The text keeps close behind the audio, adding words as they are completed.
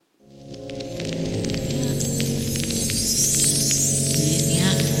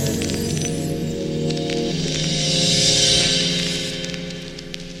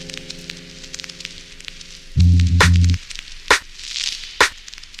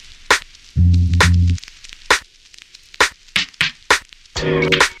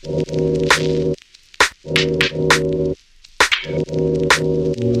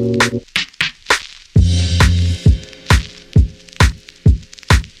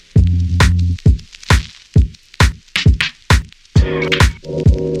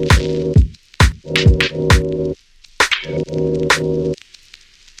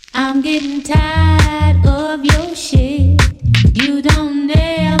I'm getting tired of your shit. You don't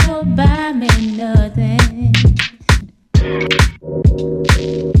ever buy me nothing.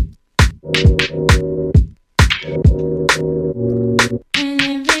 And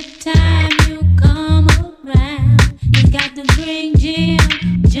every time you come around, you got to bring Jim,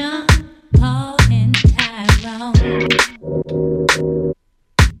 John, Paul, and Tyrone.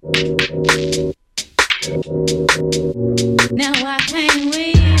 Now I can't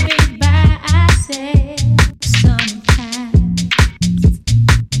wait.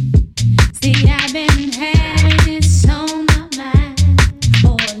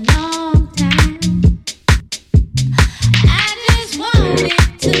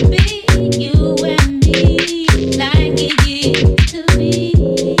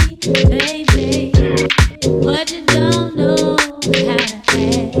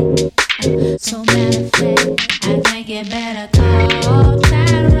 So matter of fact, I think you better call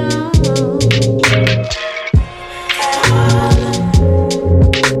Tyrone.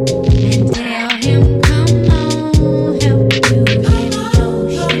 And tell him, come on, help you get your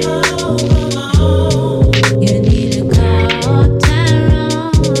shit. You need to call Tyrone.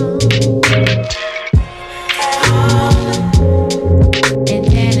 And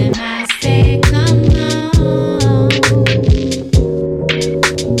tell him I said, come on.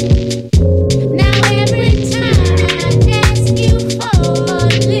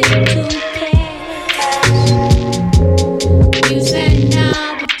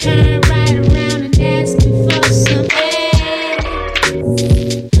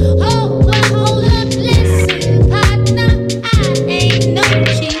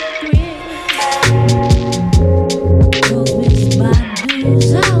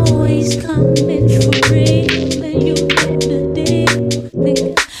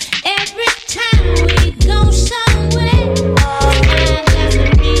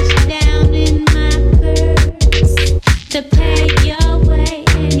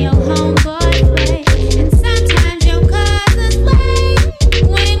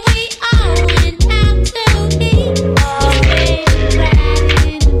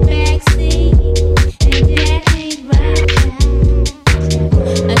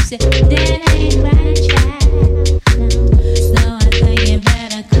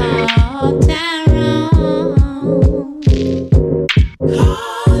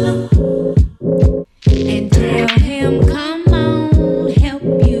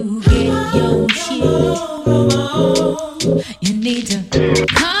 You need to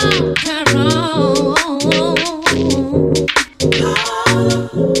call Tyrone.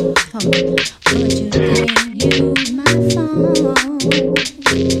 But you can't use my phone.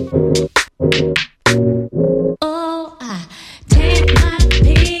 Oh, I take my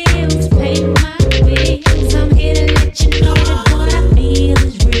pills, pay my bills. I'm here to let you know that what I feel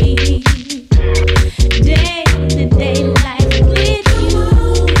is real. Day to day life with you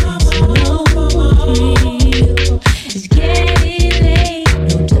is no real. It's getting late,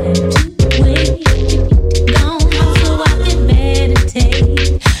 no time to wait. Gone so I can meditate.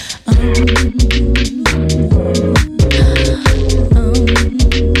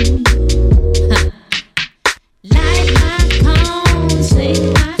 Light my cone, sing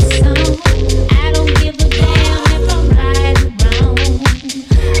my song. I don't give a damn if I'm right or wrong.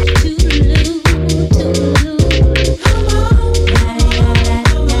 Toodaloo, toodaloo.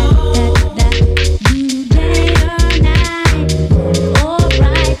 You day or night.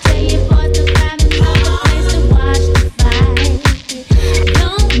 Alright, tell your boys to find another place to watch the fight.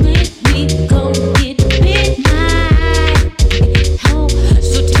 Don't make me go get midnight. Oh,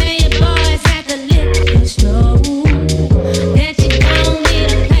 so tell your boys at the liquor store that you don't need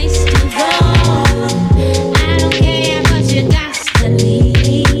a place to go. I don't care, but you got to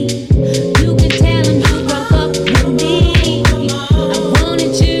leave. You can tell them you broke up with me. I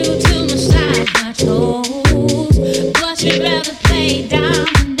wanted you to massage my toes, but you'd rather play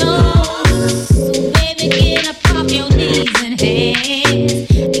dominoes. So baby, get up off your knees and hands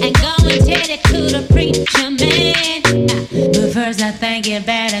and go and tell it to the preacher man. But first I think you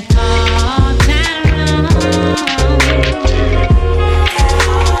better call Tyrone.